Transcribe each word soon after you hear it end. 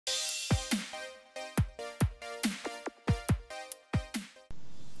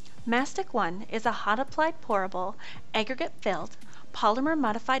Mastic One is a hot applied pourable, aggregate filled, polymer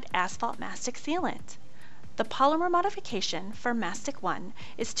modified asphalt mastic sealant. The polymer modification for Mastic One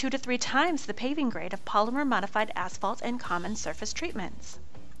is 2 to 3 times the paving grade of polymer modified asphalt and common surface treatments.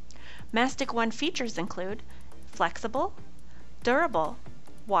 Mastic One features include flexible, durable,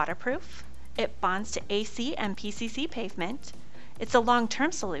 waterproof, it bonds to AC and PCC pavement, it's a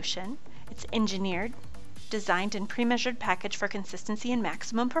long-term solution, it's engineered, designed and pre-measured package for consistency and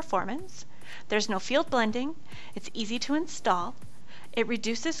maximum performance, there's no field blending, it's easy to install, it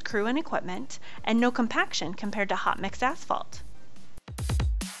reduces crew and equipment, and no compaction compared to hot mix asphalt.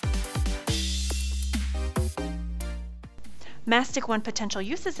 Mastic One potential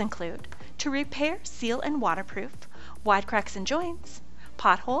uses include to repair, seal, and waterproof wide cracks and joints,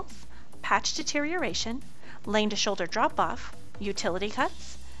 potholes, patch deterioration, lane to shoulder drop-off, utility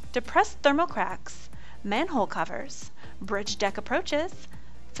cuts, depressed thermal cracks, manhole covers, bridge deck approaches,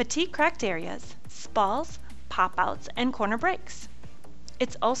 fatigue cracked areas, spalls, pop-outs, and corner breaks.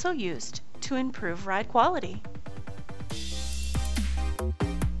 It's also used to improve ride quality.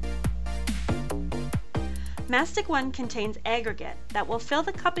 Mastic One contains aggregate that will fill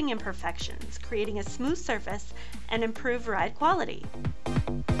the cupping imperfections, creating a smooth surface and improve ride quality.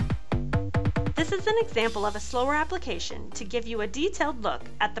 This is an example of a slower application to give you a detailed look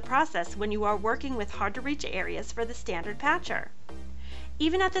at the process when you are working with hard-to-reach areas for the standard patcher.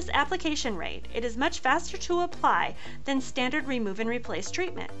 Even at this application rate, it is much faster to apply than standard remove and replace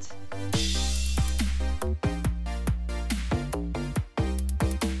treatment.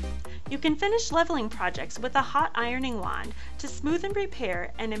 You can finish leveling projects with a hot ironing wand to smooth and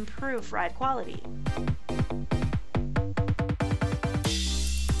repair and improve ride quality.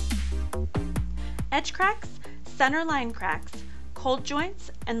 Edge cracks, centerline cracks, cold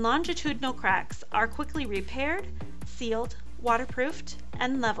joints, and longitudinal cracks are quickly repaired, sealed, waterproofed,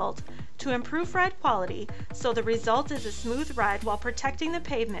 and leveled to improve ride quality so the result is a smooth ride while protecting the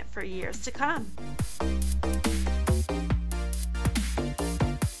pavement for years to come.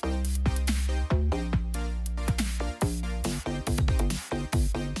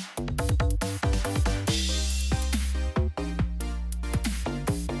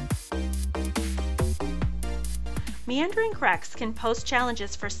 Meandering cracks can pose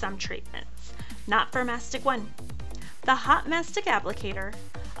challenges for some treatments, not for Mastic One. The hot mastic applicator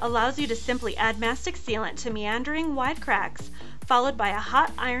allows you to simply add mastic sealant to meandering wide cracks, followed by a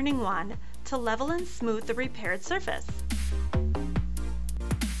hot ironing wand to level and smooth the repaired surface.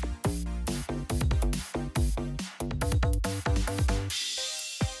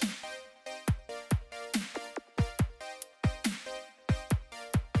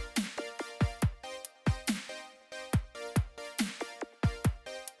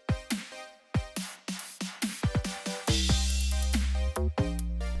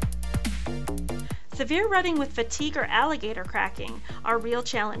 Severe rutting with fatigue or alligator cracking are real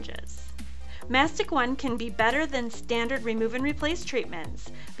challenges. Mastic One can be better than standard remove and replace treatments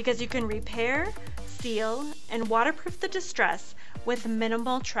because you can repair, seal, and waterproof the distress with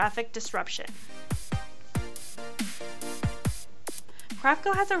minimal traffic disruption.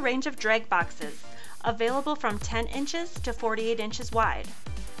 Crafco has a range of drag boxes available from 10 inches to 48 inches wide.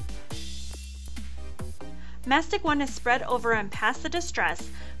 Mastic One is spread over and past the distress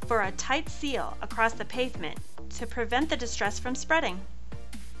for a tight seal across the pavement to prevent the distress from spreading.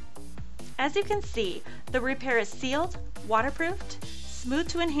 As you can see, the repair is sealed, waterproofed, smooth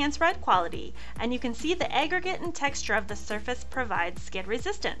to enhance ride quality, and you can see the aggregate and texture of the surface provides skid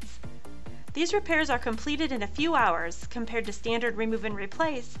resistance. These repairs are completed in a few hours compared to standard remove and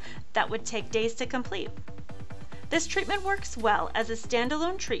replace that would take days to complete. This treatment works well as a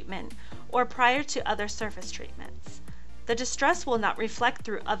standalone treatment or prior to other surface treatments. The distress will not reflect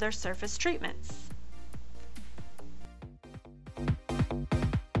through other surface treatments.